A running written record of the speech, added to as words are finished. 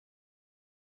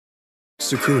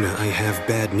Sukuna, I have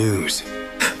bad news.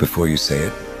 Before you say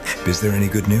it, is there any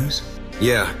good news?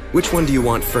 Yeah, which one do you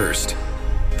want first?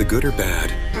 The good or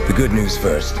bad? The good news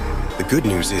first. The good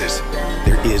news is,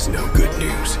 there is no good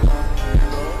news.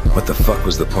 What the fuck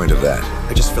was the point of that?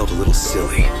 I just felt a little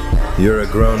silly. You're a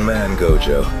grown man,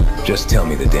 Gojo. Just tell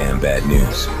me the damn bad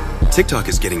news. TikTok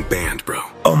is getting banned, bro.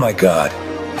 Oh my god.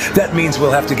 That means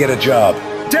we'll have to get a job.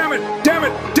 Damn it! Damn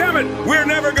it! Damn it! We're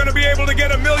never gonna be able to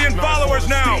get 1 million followers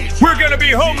now! We're gonna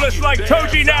be homeless like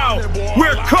Toji now!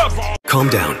 We're cooked! Calm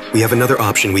down. We have another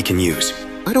option we can use.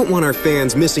 I don't want our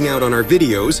fans missing out on our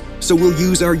videos, so we'll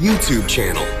use our YouTube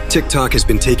channel. TikTok has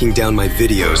been taking down my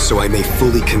videos so I may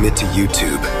fully commit to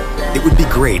YouTube. It would be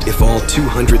great if all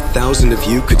 200,000 of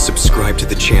you could subscribe to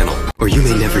the channel, or you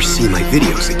may never see my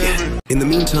videos again. In the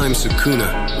meantime,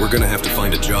 Sukuna, we're gonna have to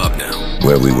find a job now.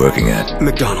 Where are we working at?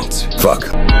 McDonald's. Fuck.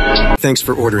 Thanks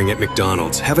for ordering at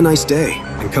McDonald's. Have a nice day,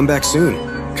 and come back soon.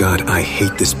 God, I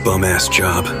hate this bum-ass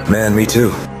job. Man, me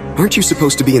too. Aren't you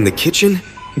supposed to be in the kitchen?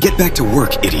 Get back to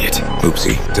work, idiot.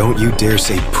 Oopsie. Don't you dare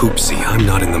say poopsie. I'm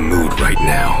not in the mood right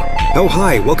now. Oh,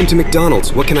 hi. Welcome to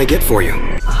McDonald's. What can I get for you?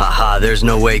 Haha, there's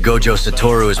no way Gojo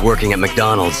Satoru is working at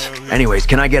McDonald's. Anyways,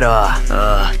 can I get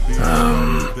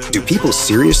Do people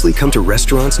seriously come to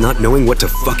restaurants not knowing what to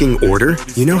fucking order?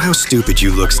 You know how stupid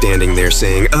you look standing there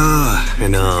saying,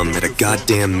 at a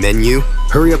goddamn menu?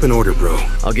 Hurry up and order, bro.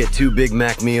 I'll get 2 Big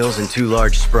Mac meals and 2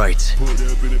 large Sprites.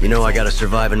 You know I gotta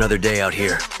survive another day out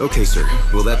here. Okay, sir.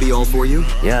 Will that be all for you?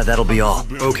 Yeah, that'll be all.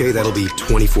 Okay, that'll be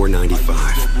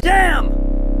 $24.95. Damn!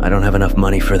 I don't have enough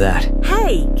money for that.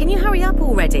 Hey, can you hurry up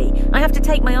already? I have to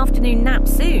take my afternoon nap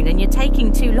soon, and you're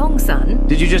taking too long, son.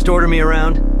 Did you just order me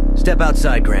around? Step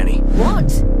outside, Granny.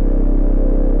 What?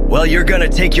 Well, you're gonna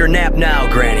take your nap now,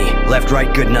 Granny. Left,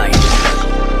 right, good night.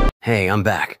 Hey, I'm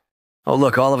back. Oh,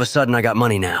 look, all of a sudden I got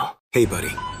money now. Hey,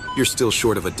 buddy. You're still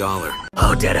short of $1.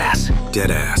 Oh, deadass.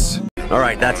 Deadass.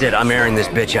 Alright, that's it. I'm airing this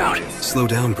bitch out. Slow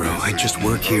down, bro. I just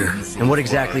work here. And what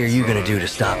exactly are you gonna do to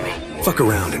stop me? Fuck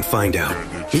around and find out.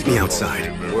 Meet me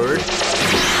outside. Word?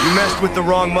 You messed with the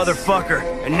wrong motherfucker,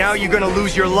 and now you're gonna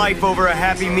lose your life over a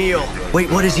Happy Meal.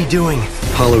 Wait, what is he doing?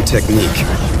 Hollow technique.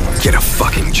 Get a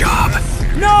fucking job.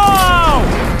 No!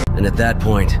 And at that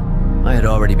point, I had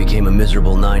already became a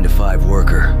miserable 9-to-5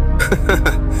 worker.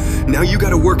 Now you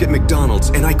gotta work at McDonald's,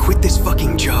 and I quit this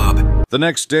fucking job. The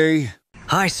next day...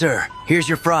 Hi, sir. Here's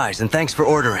your fries, and thanks for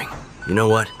ordering. You know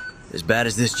what? As bad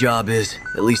as this job is,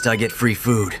 at least I get free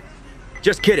food.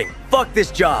 Just kidding. Fuck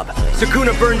this job.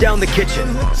 Sukuna burned down the kitchen.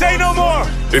 Say no more!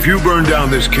 If you burn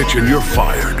down this kitchen, you're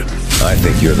fired. I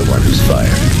think you're the one who's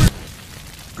fired.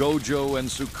 Gojo and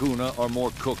Sukuna are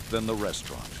more cooked than the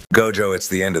restaurant. Gojo, it's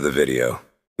the end of the video.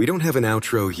 We don't have an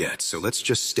outro yet, so let's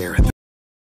just stare at them.